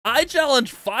I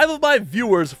challenge 5 of my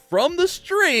viewers from the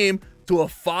stream to a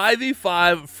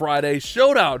 5v5 Friday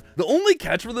showdown. The only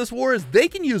catch for this war is they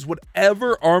can use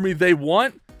whatever army they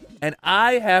want, and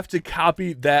I have to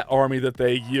copy that army that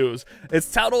they use.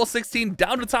 It's Town Hall 16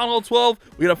 down to Town Hall 12.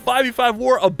 We got a 5v5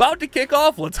 war about to kick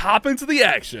off. Let's hop into the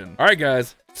action. All right,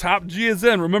 guys. Top G is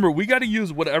in. Remember, we got to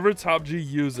use whatever Top G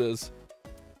uses.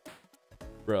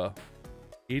 Bruh.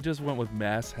 He just went with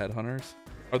mass headhunters.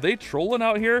 Are they trolling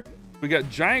out here? We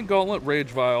got Giant Gauntlet, Rage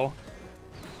Vial,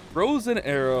 Frozen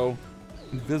Arrow,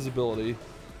 Invisibility,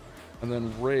 and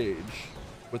then Rage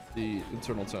with the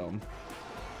Eternal Tome.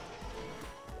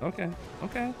 Okay,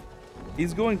 okay.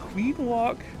 He's going Queen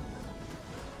Walk,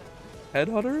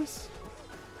 Headhunters.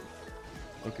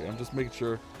 Okay, I'm just making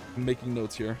sure. I'm making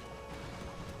notes here.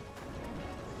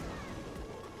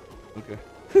 Okay.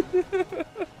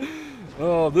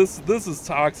 Oh, this is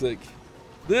toxic.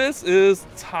 This is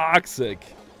toxic.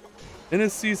 In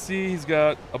his CC, he's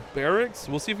got a barracks.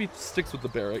 We'll see if he sticks with the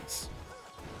barracks.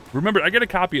 Remember, I gotta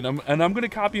copy him, and I'm gonna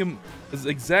copy him as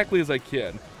exactly as I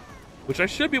can, which I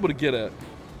should be able to get at,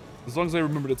 as long as I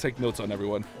remember to take notes on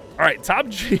everyone. All right, Top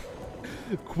G.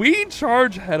 Queen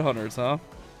Charge Headhunters, huh?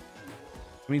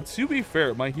 I mean, to be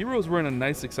fair, my heroes were in a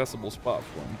nice, accessible spot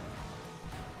for him.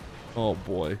 Oh,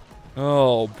 boy.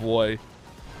 Oh, boy.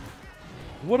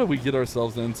 What do we get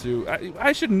ourselves into?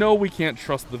 I should know we can't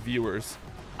trust the viewers.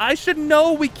 I should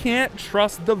know we can't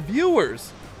trust the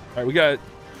viewers. All right, we got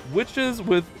witches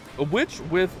with a witch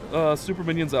with super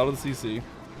minions out of the CC.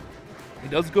 He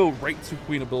does go right to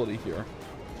queen ability here.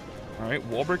 All right,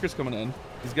 wall breaker's coming in.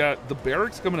 He's got the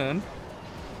barracks coming in.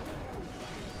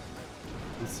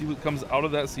 Let's see what comes out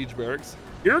of that siege barracks.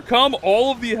 Here come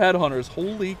all of the headhunters.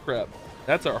 Holy crap.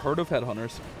 That's a herd of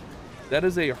headhunters. That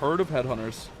is a herd of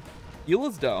headhunters. Heal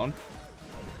is down.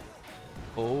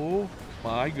 Oh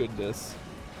my goodness.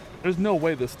 There's no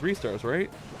way this 3 stars, right?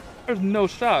 There's no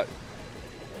shot.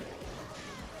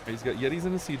 He's got Yetis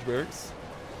in the siege barracks.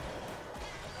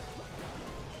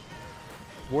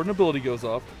 Warden ability goes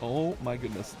off. Oh my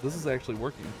goodness. This is actually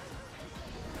working.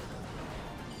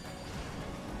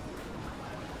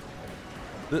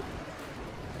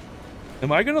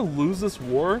 Am I gonna lose this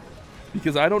war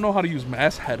because I don't know how to use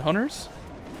mass headhunters?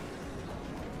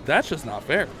 That's just not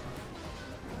fair.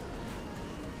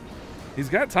 He's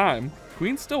got time.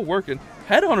 Queen's still working.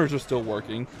 Headhunters are still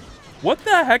working. What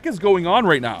the heck is going on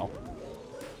right now?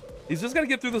 He's just got to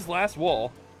get through this last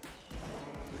wall.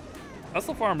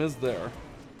 Hustle Farm is there.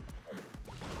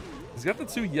 He's got the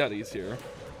 2 Yetis here.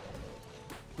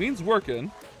 Queen's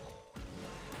working.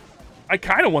 I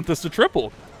kind of want this to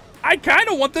triple. I kind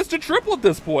of want this to triple at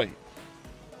this point.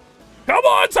 Come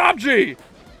on, Top G!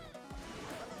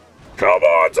 Come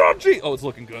on, Top G! Oh, it's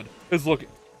looking good. It's looking...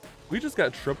 We just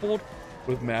got tripled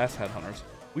with mass headhunters.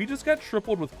 We just got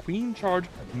tripled with Queen Charge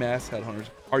mass headhunters.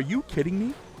 Are you kidding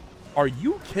me? Are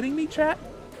you kidding me, chat?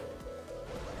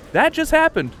 That just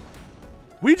happened.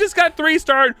 We just got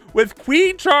 3-starred with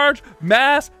Queen Charge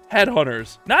mass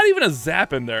headhunters. Not even a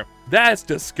zap in there. That's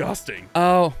disgusting.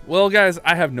 Oh, well, guys,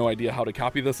 I have no idea how to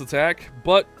copy this attack,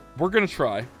 but we're gonna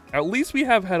try. At least we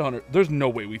have headhunter. There's no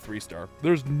way we 3-star.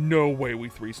 There's no way we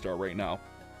 3-star right now.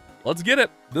 Let's get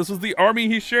it. This was the army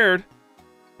he shared.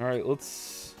 All right,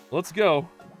 let's go.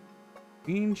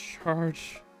 Queen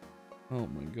Charge. Oh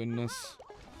my goodness.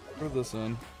 Throw this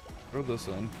in. Throw this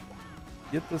in.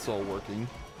 Get this all working.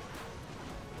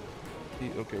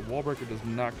 Okay, wall breaker does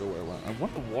not go around. I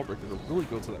want the wall breaker to really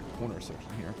go to that corner section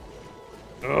here.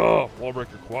 Oh, wall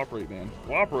breaker, cooperate, man.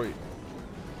 Cooperate.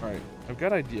 All right, I've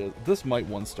got an idea. This might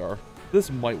 1-star.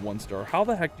 This might 1-star. How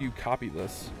the heck do you copy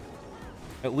this?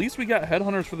 At least we got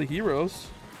headhunters for the heroes.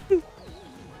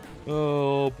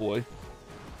 Oh boy.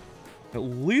 At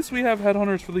least we have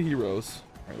headhunters for the heroes.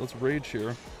 All right, let's rage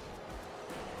here.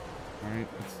 All right,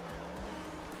 let's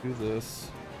do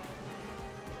this.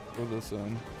 Throw this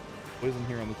in. Poison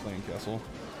here on the clan castle.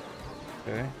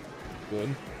 Okay,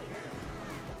 good.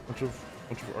 Bunch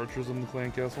of archers in the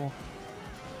clan castle.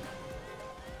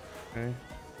 Okay.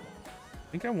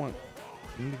 I think I want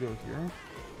him to go here.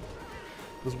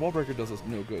 This wall breaker does us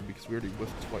no good because we already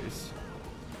whiffed twice.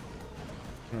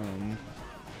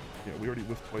 Yeah, we already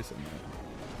whiffed twice on that.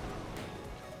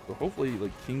 So hopefully,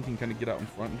 like, King can kind of get out in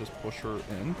front and just push her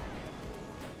in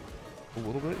a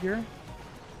little bit here.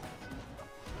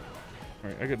 All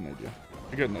right, I got an idea.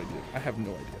 I have no idea. I have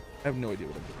no idea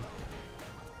what I'm doing.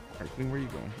 All right, Queen, where are you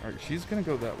going? All right, she's gonna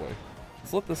go that way.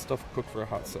 Let's let this stuff cook for a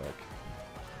hot sec.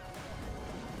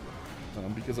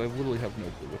 Because I literally have no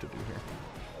clue what to do here.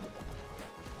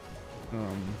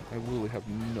 I literally have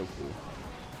no clue.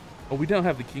 Oh, we don't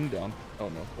have the king down. Oh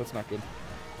no, that's not good.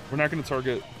 We're not gonna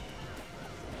target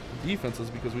defenses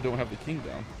because we don't have the king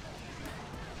down.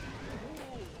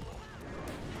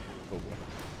 Oh boy.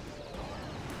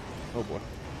 Oh boy.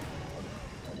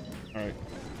 Alright.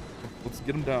 Let's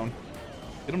get him down.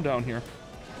 Get him down here.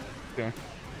 Okay.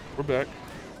 We're back.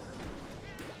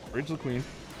 Rage the queen.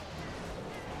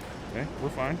 Okay, we're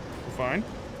fine. We're fine.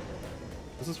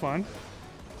 This is fine.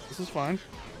 This is fine.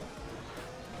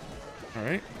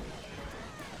 Alright.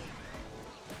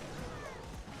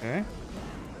 Okay.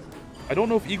 I don't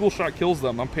know if Eagle Shot kills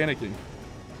them. I'm panicking.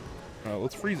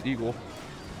 Let's freeze Eagle.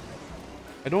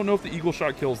 I don't know if the Eagle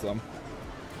Shot kills them.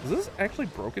 Is this actually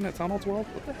broken at Town Hall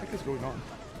 12? What the heck is going on?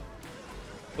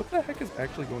 What the heck is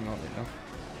actually going on right now?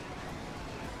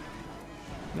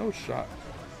 No shot.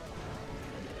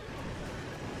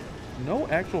 No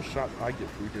actual shot I get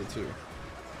through here too.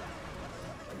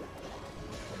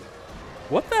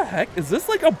 What the heck? Is this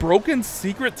like a broken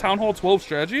secret Town Hall 12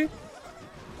 strategy?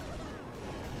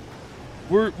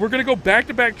 We're gonna go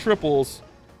back-to-back triples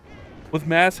with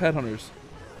mass headhunters.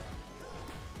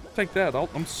 Take that.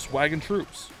 I'm swagging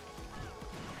troops.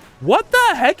 What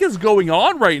the heck is going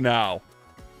on right now?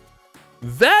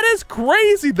 That is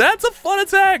crazy. That's a fun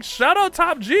attack. Shout out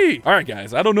Top G. All right,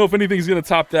 guys. I don't know if anything's going to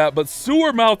top that, but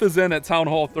Sewer Mouth is in at Town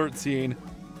Hall 13.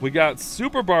 We got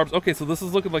Super Barbs. Okay, so this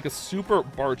is looking like a Super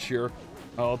Barch here.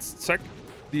 Let's check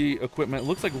the equipment. It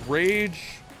looks like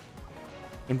Rage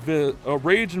and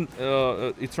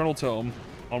Eternal Tome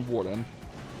on Warden.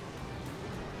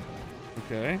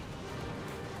 Okay.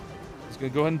 Just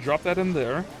going to go ahead and drop that in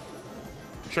there.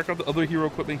 Check out the other hero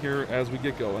equipment here as we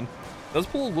get going. Does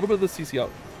pull a little bit of the CC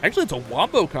out. Actually, it's a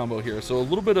Wombo combo here, so a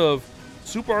little bit of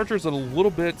Super Archers and a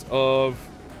little bit of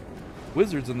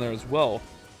Wizards in there as well.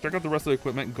 Check out the rest of the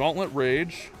equipment. Gauntlet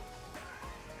Rage.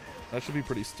 That should be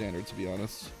pretty standard, to be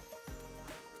honest.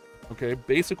 Okay,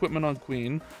 base equipment on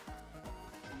Queen.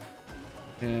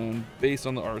 And base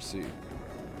on the RC.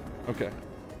 Okay.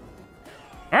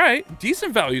 Alright,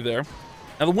 decent value there.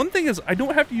 Now, the one thing is, I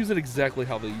don't have to use it exactly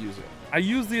how they use it. I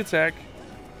use the attack,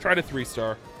 try to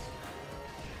 3-star.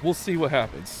 We'll see what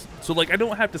happens. So, like, I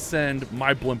don't have to send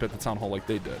my blimp at the Town Hall like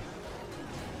they did.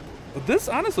 But this,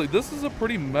 honestly, this is a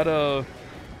pretty meta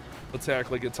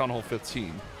attack like at Town Hall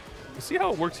 15. We'll see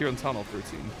how it works here in Town Hall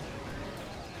 13.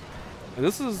 And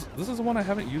this is the one I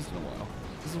haven't used in a while.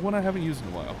 This is one I haven't used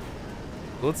in a while.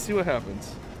 So let's see what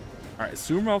happens. All right,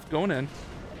 Sewer Mouth going in.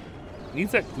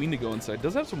 Needs that queen to go inside.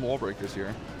 Does have some wall breakers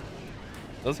here.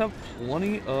 Does have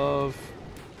plenty of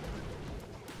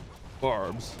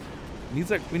barbs. Needs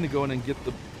that queen to go in and get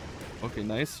the... Okay,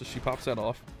 nice. So she pops that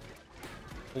off.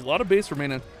 A lot of base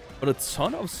remaining, but a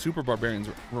ton of super barbarians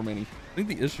remaining. I think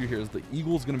the issue here is the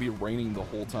eagle's going to be raining the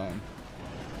whole time.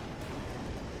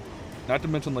 Not to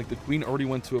mention, like, the queen already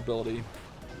went to ability.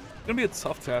 It's going to be a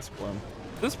tough task for him.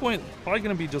 At this point, probably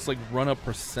going to be just, like, run up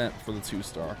percent for the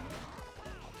 2-star.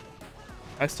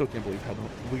 I still can't believe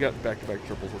we got back-to-back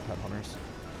triples with Headhunters.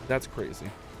 That's crazy.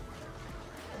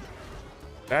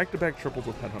 Back-to-back triples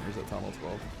with Headhunters at Town Hall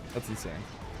 12. That's insane.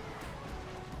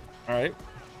 Alright.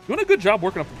 Doing a good job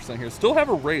working up the percent here. Still have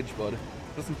a rage, bud.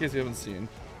 Just in case you haven't seen.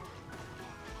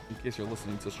 In case you're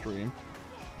listening to stream.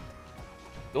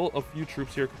 Still a few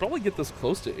troops here. Could probably get this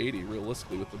close to 80,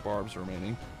 realistically, with the barbs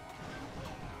remaining.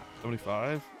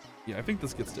 75? Yeah, I think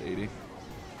this gets to 80. I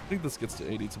think this gets to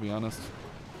 80, to be honest.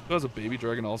 It has a baby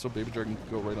dragon also. Baby dragon can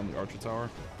go right on the archer tower.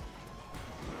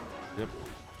 Yep.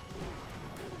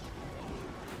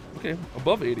 Okay,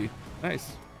 above 80.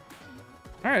 Nice.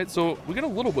 Alright, so we get a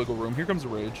little wiggle room. Here comes the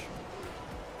rage.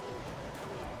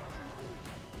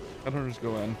 Headhunters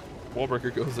go in.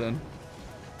 Wallbreaker goes in.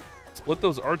 Split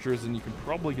those archers and you can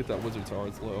probably get that wizard tower.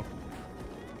 It's low.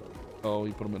 Oh,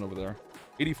 you put them in over there.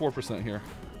 84% here.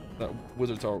 That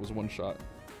wizard tower was one shot.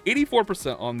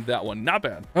 84% on that one. Not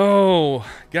bad. Oh,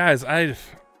 guys, I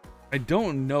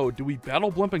don't know. Do we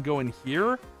battle blimp and go in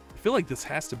here? I feel like this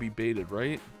has to be baited,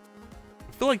 right?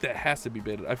 I feel like that has to be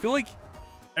baited. I feel like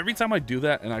every time I do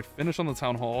that and I finish on the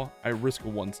Town Hall, I risk a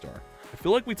 1-star. I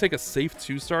feel like we take a safe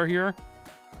 2-star here.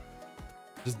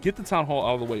 Just get the Town Hall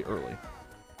out of the way early.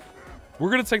 We're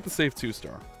going to take the safe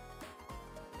 2-star.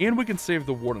 And we can save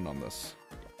the Warden on this.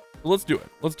 So let's do it.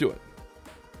 Let's do it.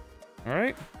 All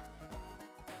right.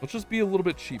 Let's just be a little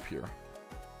bit cheap here.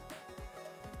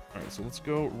 All right, so let's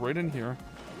go right in here.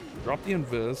 Drop the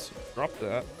invis. Drop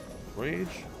that.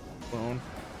 Rage. Bone.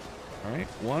 All right.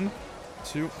 1,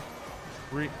 2,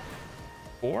 3,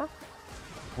 4.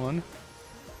 1,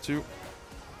 2,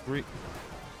 3,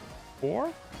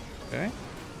 4. Okay.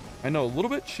 I know, a little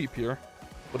bit cheap here.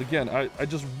 But again, I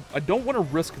don't want to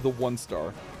risk the 1-star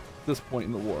at this point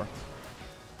in the war.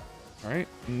 Alright,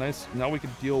 nice. Now we can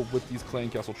deal with these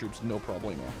clan castle troops, no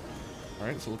problemo. All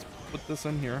right, so let's put this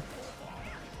in here.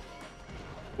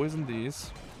 Poison these.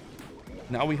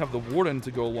 Now we have the Warden to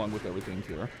go along with everything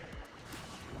here.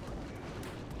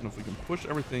 And if we can push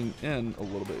everything in a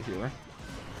little bit here,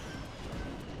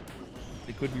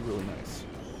 it could be really nice.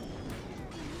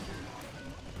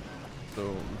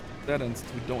 So that ends,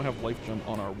 we don't have life gem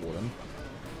on our Warden.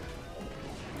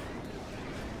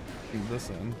 Bring this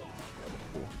in.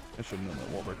 Cool. I should have known that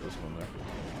wall breaker was going there.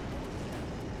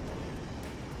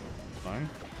 Fine.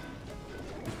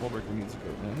 This wall breaker needs to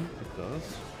go in. It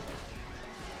does.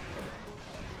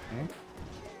 Okay.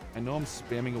 I know I'm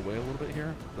spamming away a little bit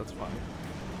here. But that's fine.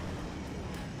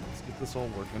 Let's get this all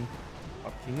working.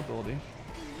 Up King ability.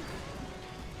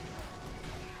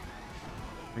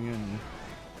 Bring in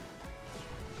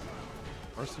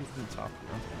RC from the top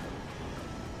here.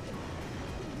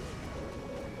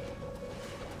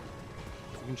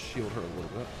 We can shield her a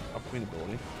little bit. Up Queen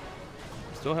ability.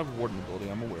 Still have Warden ability,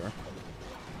 I'm aware.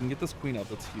 We can get this Queen out,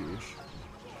 that's huge.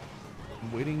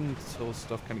 I'm waiting until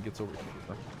stuff kind of gets over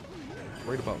here.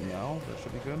 Right about now, that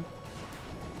should be good.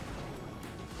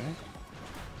 Okay.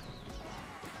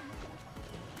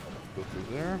 Go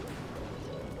through there.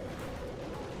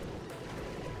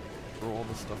 Throw all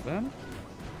this stuff in.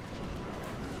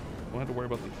 Don't have to worry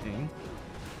about the king.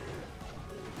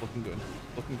 Looking good.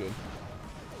 Looking good.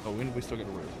 Oh, we still got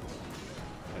a root.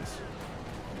 Nice.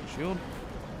 Shield.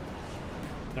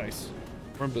 Nice.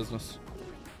 We're in business.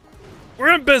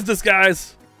 We're in business,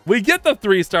 guys. We get the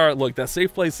 3-star. Look, that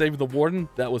safe play saved the Warden.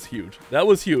 That was huge. That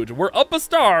was huge. We're up a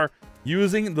star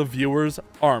using the viewers'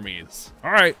 armies.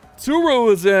 All right.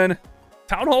 Turo is in.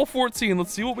 Town Hall 14.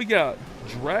 Let's see what we got.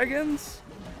 Dragons.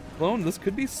 Clone. This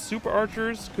could be super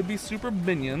archers. Could be super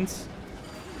minions.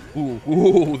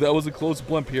 Ooh, that was a close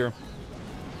blimp here.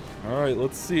 All right,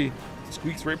 let's see.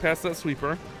 Squeaks right past that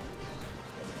sweeper.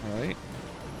 All right.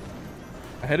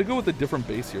 I had to go with a different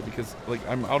base here because, like,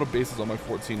 I'm out of bases on my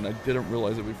 14 and I didn't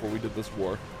realize it before we did this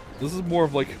war. This is more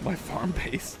of, like, my farm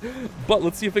base. But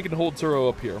let's see if it can hold Turo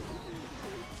up here.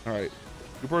 All right.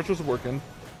 Super Archers are working.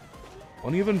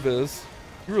 Plenty of invis.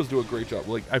 Heroes do a great job.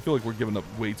 Like, I feel like we're giving up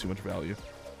way too much value.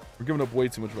 We're giving up way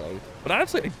too much value. But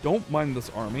honestly, I don't mind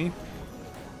this army.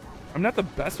 I'm not the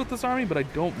best with this army, but I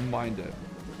don't mind it.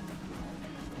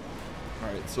 All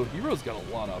right, so Heroes got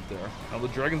a lot out there. Now the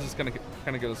Dragons just kind of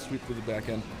got to sweep through the back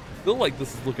end. I feel like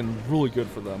this is looking really good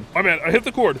for them. My bad, I hit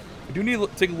the cord. I do need to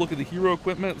take a look at the hero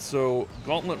equipment. So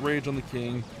Gauntlet Rage on the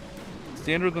King,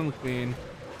 Standard on the Queen,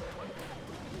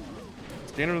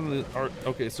 Standard on the Art.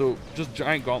 Okay, so just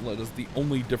Giant Gauntlet is the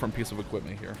only different piece of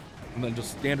equipment here, and then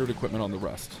just standard equipment on the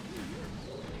rest.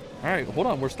 All right, hold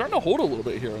on. We're starting to hold a little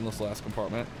bit here in this last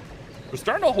compartment. We're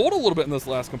starting to hold a little bit in this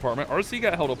last compartment. RC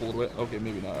got held up a little bit. Okay,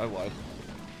 maybe not. I lied.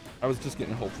 I was just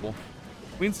getting hopeful.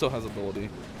 Queen still has ability.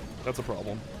 That's a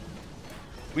problem.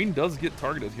 Queen does get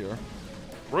targeted here.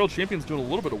 Royal Champion's doing a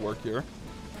little bit of work here.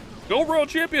 Go Royal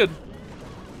Champion!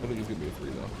 I think it's going to be a 3,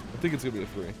 though. I think it's going to be a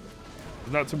 3.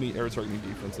 There's not too many air targeting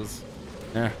defenses.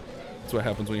 That's what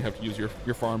happens when you have to use your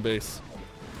farm base.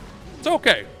 It's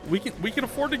okay. We can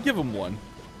afford to give him one.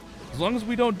 As long as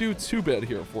we don't do too bad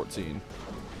here at 14.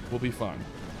 We'll be fine.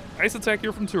 Nice attack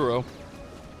here from Turo.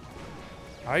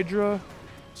 Hydra,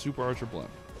 Super Archer Blimp.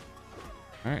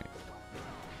 All right.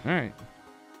 All right.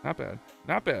 Not bad.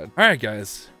 Not bad. All right,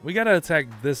 guys. We got to attack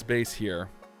this base here.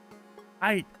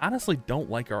 I honestly don't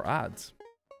like our odds.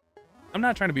 I'm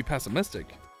not trying to be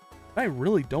pessimistic, but I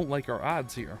really don't like our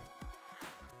odds here.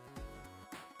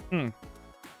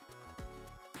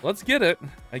 Let's get it,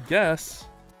 I guess.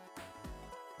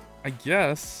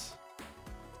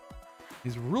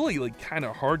 He's really, like, kind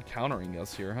of hard countering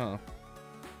us here, huh?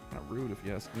 Kind of rude, if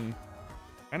you ask me.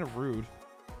 Kind of rude.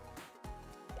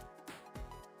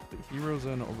 The heroes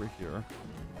in over here.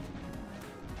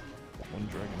 One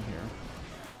dragon here.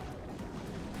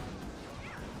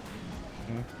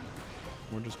 Okay.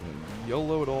 We're just gonna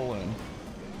YOLO it all in.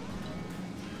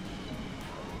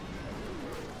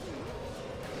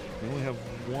 We only have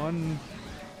one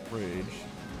rage.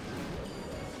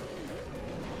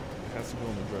 It has to go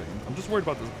on the dragon. I'm just worried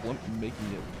about this blimp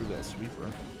making it through that sweeper.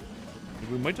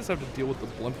 We might just have to deal with the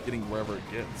blimp getting wherever it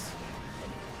gets.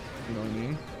 You know what I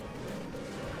mean?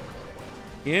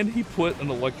 And he put an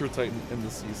Electro Titan in the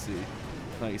CC.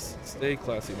 Nice. Stay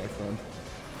classy, my friend.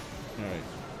 Alright.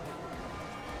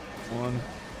 1,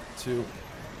 2,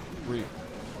 3,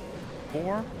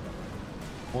 4.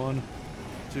 1,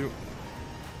 2,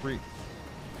 3,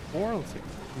 4. Let's take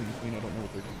Queen. I don't know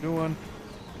what they're doing.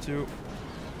 2,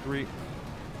 3,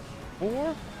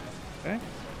 4. Okay.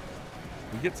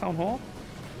 We get Town Hall.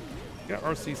 We got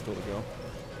RC still to go.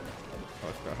 Oh,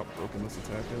 I forgot how broken this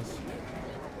attack is.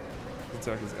 This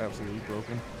attack is absolutely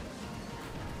broken.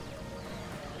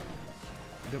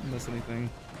 Didn't miss anything.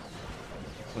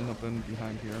 Clean up in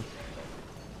behind here.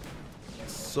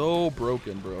 So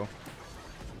broken, bro.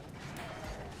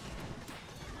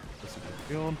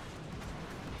 Field.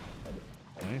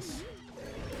 Nice.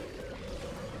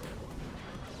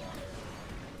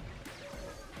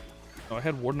 Oh, I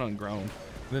had Warden on ground.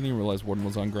 I didn't even realize Warden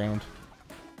was on ground.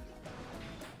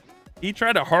 He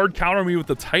tried to hard counter me with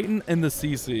the Titan and the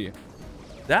CC.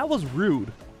 That was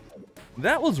rude.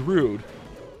 That was rude.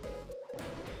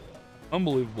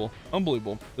 Unbelievable.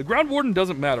 Unbelievable. The ground Warden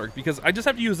doesn't matter because I just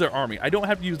have to use their army. I don't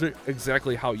have to use it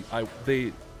exactly how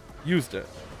they used it.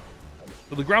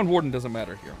 So the ground Warden doesn't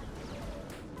matter here.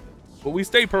 But we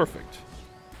stay perfect.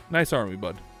 Nice army,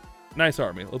 bud. Nice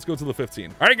army. Let's go to the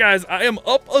 15. All right, guys. I am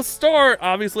up a star.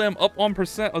 Obviously, I'm up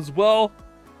 1% as well.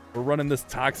 We're running this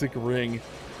toxic ring. You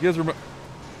guys remember?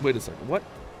 Wait a second. What?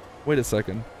 Wait a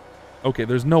second. Okay,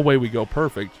 there's no way we go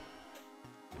perfect.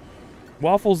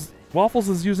 Waffles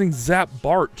is using Zap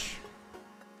Barch.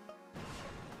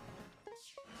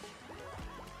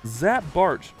 Zap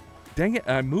Barch. Dang it.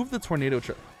 I moved the tornado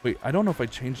trap. Wait, I don't know if I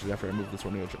changed it after I moved the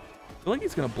tornado trap. I feel like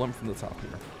he's going to blunt from the top here.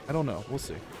 I don't know. We'll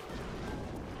see.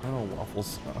 Oh,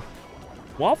 Waffles.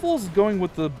 Waffles going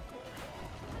with the...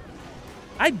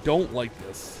 I don't like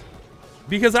this.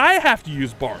 Because I have to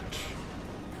use Barch.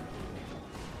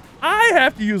 I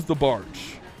have to use the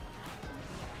Barch.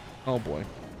 Oh, boy.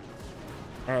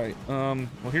 Alright, well,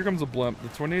 here comes a blimp. The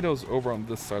tornado's over on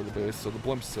this side of the base, so the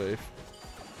blimp's safe.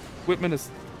 Equipment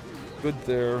is good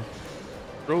there.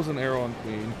 Throws an arrow on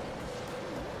Queen.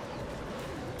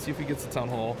 See if he gets the town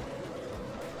hall.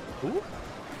 Ooh.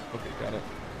 Okay, got it.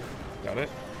 Got it.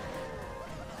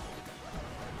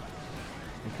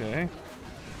 Okay.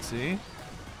 Let's see.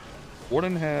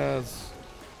 Warden has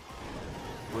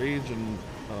rage and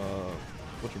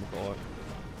whatchamacallit.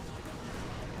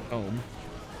 Home.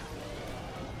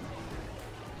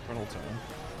 Frontal town.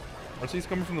 RC's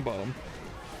coming from the bottom.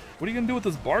 What are you gonna do with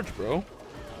this Barch, bro?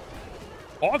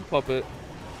 Hog puppet.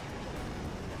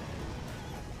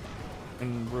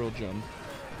 And Royal Gem.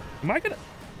 Am I gonna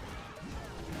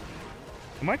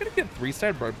get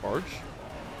 3-starred by Barch?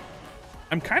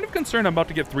 I'm kind of concerned I'm about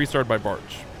to get 3-starred by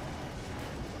Barch.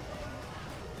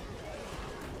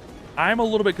 I'm a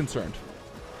little bit concerned.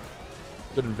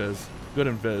 Good invis. Good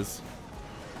invis.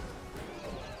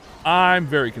 I'm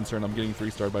very concerned I'm getting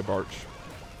 3-starred by Barch.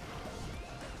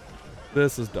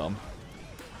 This is dumb.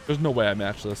 There's no way I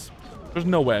match this. There's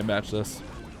no way I match this.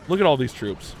 Look at all these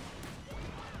troops.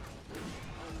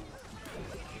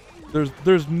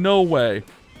 There's no way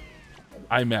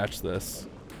I match this.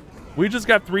 We just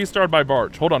got 3-starred by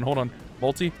Barch. Hold on, hold on.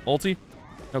 Multi?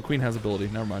 No, Queen has ability.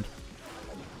 Never mind.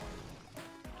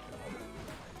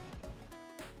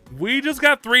 We just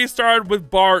got 3-starred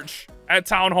with Barch at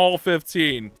Town Hall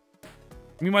 15.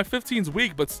 I mean, my 15's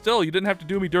weak, but still, you didn't have to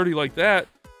do me dirty like that.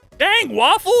 Dang,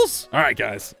 Waffles! All right,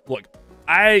 guys. Look,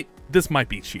 this might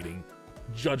be cheating.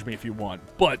 Judge me if you want.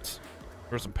 But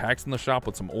there's some packs in the shop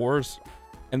with some ores.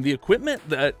 And the equipment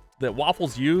that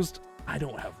Waffles used, I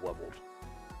don't have leveled.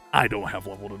 I don't have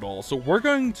leveled at all. So we're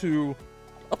going to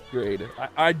upgrade.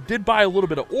 I did buy a little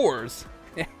bit of ores.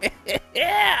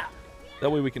 Yeah! That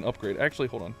way we can upgrade. Actually,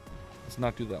 hold on. Let's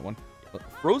not do that one.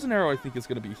 Frozen Arrow, I think, is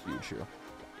going to be huge here.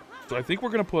 So I think we're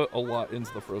going to put a lot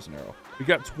into the Frozen Arrow. We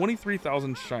got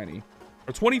 23,000 shiny.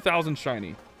 Or 20,000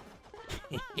 shiny.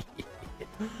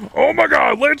 Oh my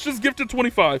god! Lance just gifted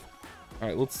 25.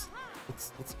 Alright, let's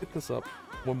get this up.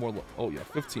 One more. Oh, yeah,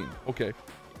 15. Okay.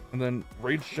 And then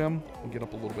Rage Gem. We'll get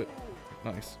up a little bit.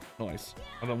 Nice. Nice.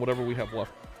 And then whatever we have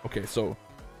left. Okay, so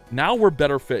now we're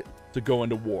better fit to go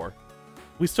into war.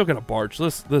 We still got a Barch.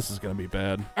 This is going to be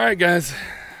bad. All right, guys.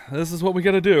 This is what we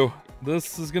got to do.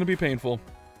 This is going to be painful.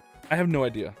 I have no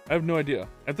idea. I have no idea.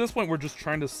 At this point, we're just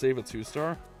trying to save a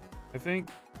 2-star, I think.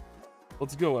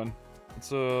 Let's go in.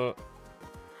 Let's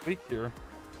wait here.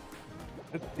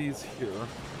 Hit these here.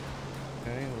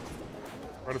 Okay, let's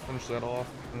try to finish that off.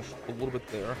 Finish a little bit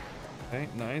there. Okay,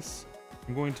 nice.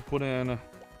 I'm going to put in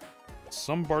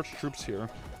some Barch troops here.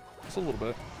 Just a little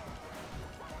bit.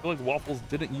 I feel like Waffles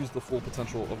didn't use the full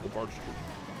potential of the Barch troop.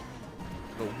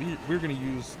 So we're going to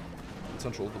use the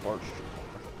potential of the Barch troop.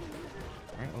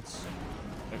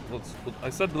 Alright, I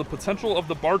said the potential of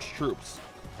the Barch troops.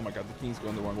 Oh my god, the king's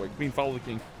going the wrong way. Queen, follow the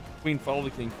king. Queen, follow the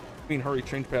king. Queen, hurry,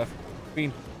 change path.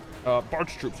 Queen,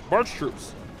 Barch troops. Barch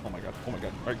troops. Oh my god, oh my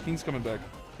god. Alright, king's coming back.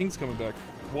 King's coming back.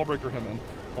 Wall breaker him in.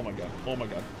 Oh my god, oh my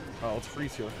god. Let's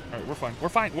freeze here. Alright, we're fine. We're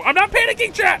fine. I'm not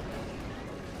panicking, chat!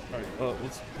 Alright,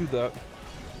 let's do that.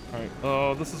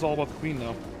 Alright, this is all about the queen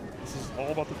now. This is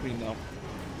all about the queen now.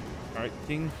 Alright,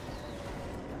 king.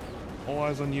 All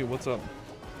eyes on you. What's up? All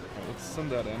right, let's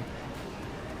send that in.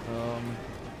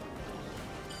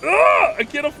 I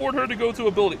can't afford her to go to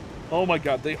ability. Oh my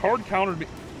god, they hard countered me.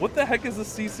 What the heck is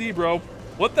this CC, bro?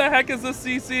 What the heck is this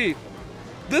CC?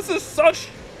 This is such...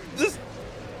 This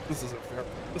isn't fair.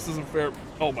 This isn't fair.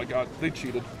 Oh my god, they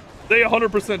cheated. They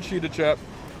 100% cheated, chat.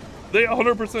 They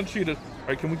 100% cheated. All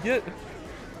right, can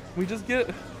we just get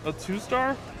a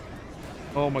 2-star?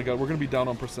 Oh my god, we're gonna be down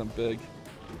on percent big.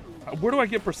 Where do I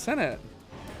get percent at?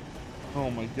 Oh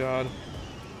my god.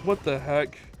 What the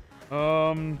heck?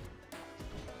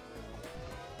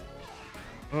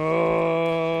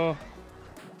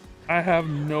 I have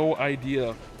no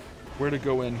idea where to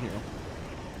go in here.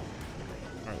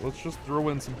 Alright, let's just throw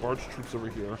in some Barch troops over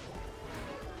here.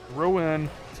 Throw in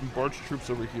some Barch troops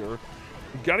over here.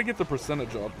 We've got to get the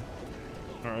percentage up.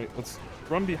 Alright, let's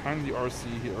run behind the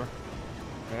RC here.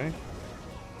 Okay.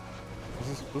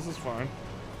 This is fine.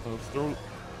 So let's throw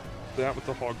that with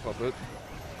the hog puppet.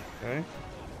 Okay.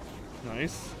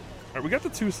 Nice. Alright, we got the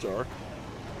 2-star.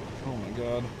 Oh my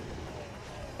god.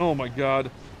 Oh my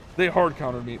god. They hard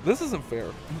countered me. This isn't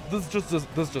fair. This just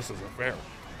isn't fair.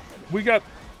 We got...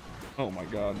 Oh my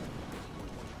god.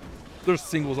 There's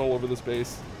singles all over this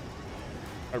base.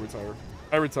 I retire.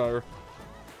 I retire.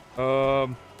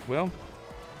 Well,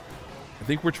 I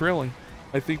think we're trailing.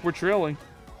 I think we're trailing.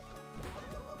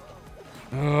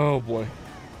 Oh boy.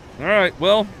 Alright,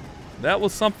 well, that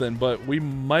was something, but we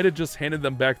might have just handed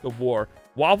them back the war.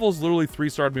 Waffles literally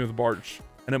 3-starred me with Barch,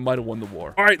 and it might have won the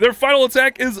war. Alright, their final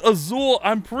attack is Azul.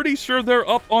 I'm pretty sure they're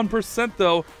up on percent,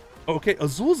 though. Okay,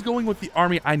 Azul's going with the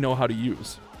army I know how to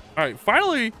use. Alright,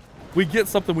 finally, we get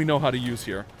something we know how to use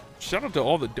here. Shout out to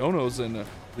all the donos and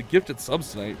the gifted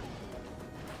subs tonight.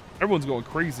 Everyone's going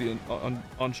crazy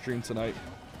on stream tonight.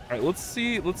 Alright, let's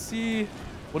see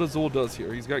what Azul does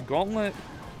here. He's got Gauntlet.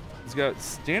 He's got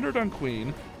Standard on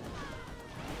Queen.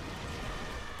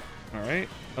 Alright.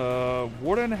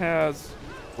 Warden has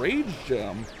Rage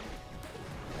Gem,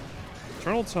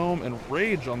 Eternal Tome, and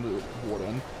Rage on the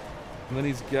Warden. And then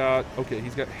he's got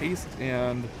Haste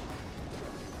and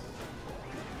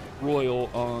Royal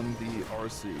on the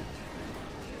RC.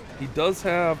 He does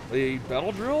have a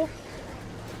Battle Drill,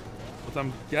 but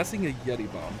I'm guessing a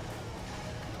Yeti Bomb.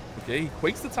 Okay, he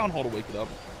quakes the Town Hall to wake it up.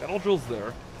 Battle Drill's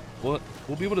there. We'll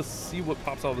be able to see what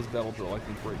pops out of this Battle Drill, I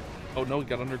think. Oh no, he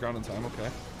got Underground in time, okay.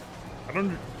 Got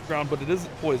Underground, but it is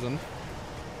poison.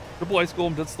 Triple Ice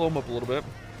Golem did slow him up a little bit.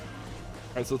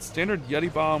 Alright, so it's standard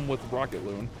Yeti Bomb with Rocket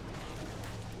Loon.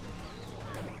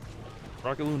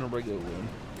 Rocket Loon and regular Loon.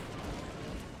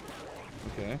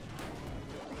 Okay.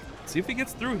 See if he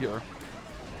gets through here.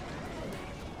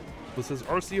 Was his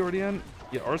RC already in?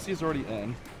 Yeah, RC is already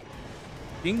in.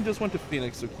 King just went to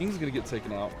Phoenix, so King's gonna get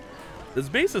taken out. This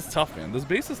base is tough, man. This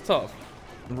base is tough.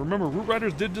 And remember, Root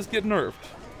Riders did just get nerfed.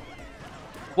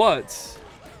 But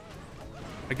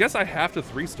I guess I have to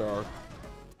 3-star.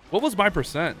 What was my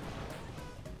percent?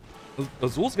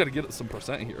 Azul's got to get some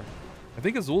percent here. I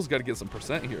think Azul's got to get some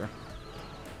percent here.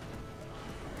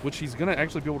 Which he's going to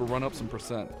actually be able to run up some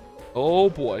percent. Oh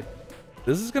boy.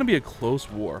 This is going to be a close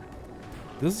war.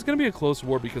 This is going to be a close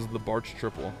war because of the Barch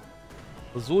triple.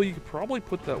 Azul, you could probably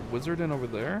put that wizard in over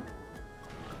there.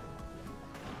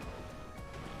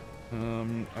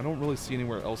 I don't really see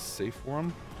anywhere else safe for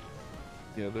him.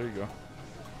 Yeah, there you go.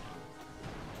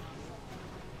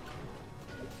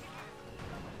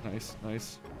 Nice,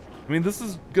 nice. I mean, this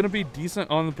is going to be decent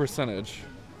on the percentage.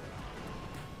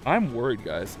 I'm worried,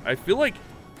 guys. I feel like...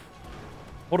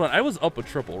 Hold on, I was up a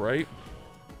triple, right?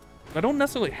 I don't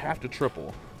necessarily have to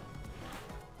triple.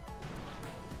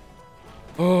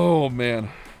 Oh, man.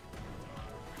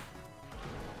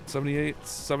 78,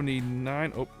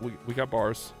 79. Oh, we got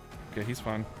bars. Okay, he's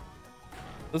fine.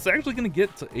 This is actually going to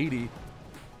get to 80.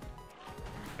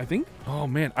 I think. Oh,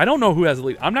 man. I don't know who has the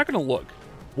lead. I'm not going to look.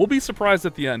 We'll be surprised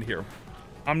at the end here.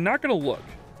 I'm not going to look.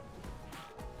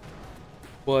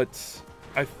 But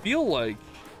I feel like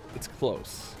it's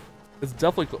close. It's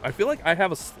definitely close. I feel like I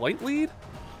have a slight lead,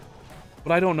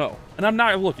 but I don't know. And I'm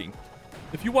not looking.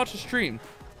 If you watch the stream,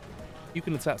 you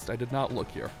can attest. I did not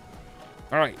look here.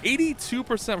 All right,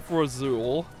 82% for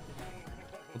Azul.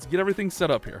 Let's get everything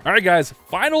set up here. All right, guys,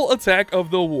 final attack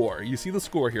of the war. You see the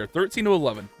score here,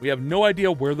 13-11. We have no idea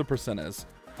where the percent is.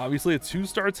 Obviously, a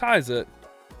 2-star ties it,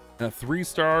 and a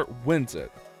 3-star wins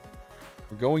it.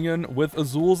 We're going in with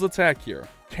Azul's attack here.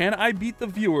 Can I beat the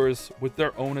viewers with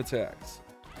their own attacks?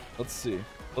 Let's see.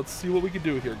 Let's see what we can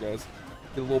do here, guys.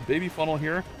 Get a little baby funnel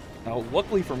here. Now,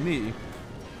 luckily for me,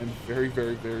 I'm very,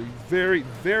 very, very, very,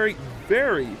 very,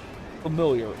 very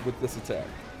familiar with this attack.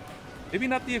 Maybe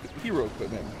not the hero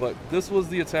equipment, but this was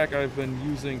the attack I've been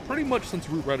using pretty much since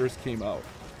Root Riders came out.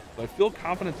 So I feel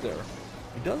confident there.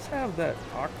 He does have that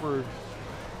awkward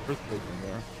Earthquake in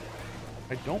there.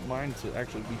 I don't mind to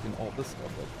actually weaken all this stuff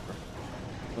up here.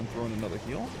 Then throw in another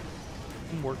heal.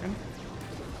 I'm working.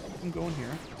 I'm going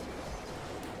here.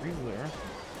 Freeze there.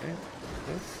 Okay.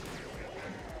 This.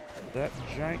 That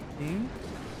giant king.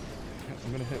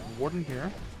 I'm gonna hit Warden here.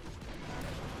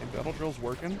 Okay, Battle Drill's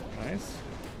working. Nice.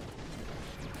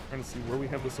 Trying to see where we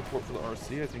have the support for the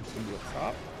RC. I think it's gonna be up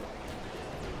top.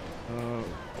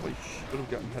 Probably should have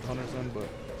gotten Headhunters in, but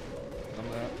done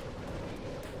that.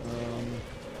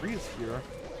 Freeze here.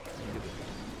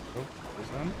 Oh,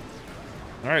 goes in.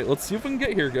 Alright, let's see if we can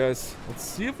get here, guys. Let's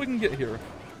see if we can get here.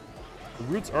 The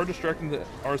roots are distracting the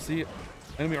RC.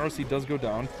 Enemy RC does go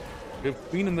down. We have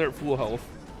Queen in there at full health.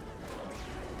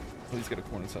 Oh, he's got a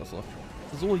corner Tesla.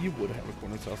 Azula, you would have a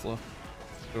corner Tesla.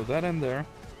 Throw that in there.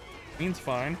 Queen's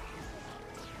fine.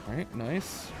 Alright,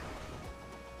 nice.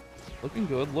 Looking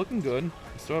good, looking good. We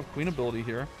still have Queen ability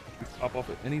here. We can pop off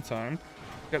at any time.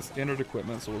 We've got standard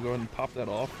equipment, so we'll go ahead and pop that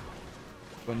off.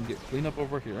 Go ahead and get clean up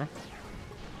over here.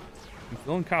 I'm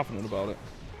feeling confident about it.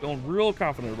 Feeling real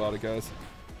confident about it, guys.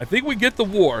 I think we get the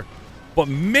war, but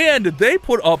man, did they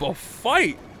put up a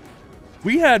fight.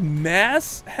 We had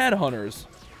mass Headhunters.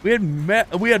 We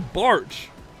had Barch.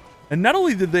 And not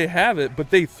only did they have it,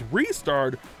 but they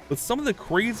 3-starred with some of the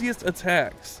craziest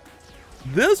attacks.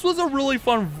 This was a really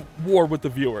fun war with the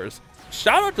viewers.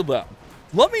 Shout out to them.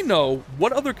 Let me know,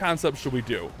 what other concepts should we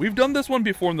do? We've done this one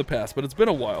before in the past, but it's been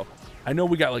a while. I know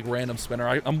we got like random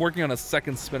spinner. I'm working on a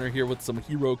second spinner here with some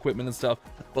hero equipment and stuff,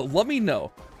 but let me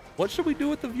know. What should we do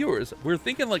with the viewers? We're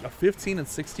thinking like a 15 and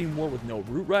 16 war with no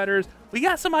Root Riders. We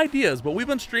got some ideas, but we've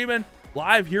been streaming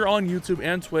live here on YouTube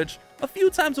and Twitch a few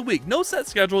times a week. No set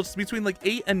schedule. It's between like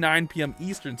 8 and 9 p.m.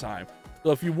 Eastern time.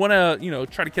 So if you want to,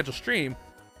 try to catch a stream,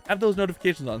 have those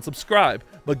notifications on, subscribe.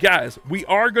 But guys, we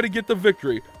are going to get the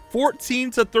victory.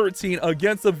 14-13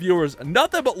 against the viewers.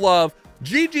 Nothing but love.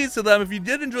 GG's to them. If you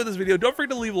did enjoy this video, don't forget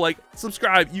to leave a like,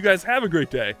 subscribe. You guys have a great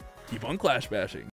day. Keep on clash bashing.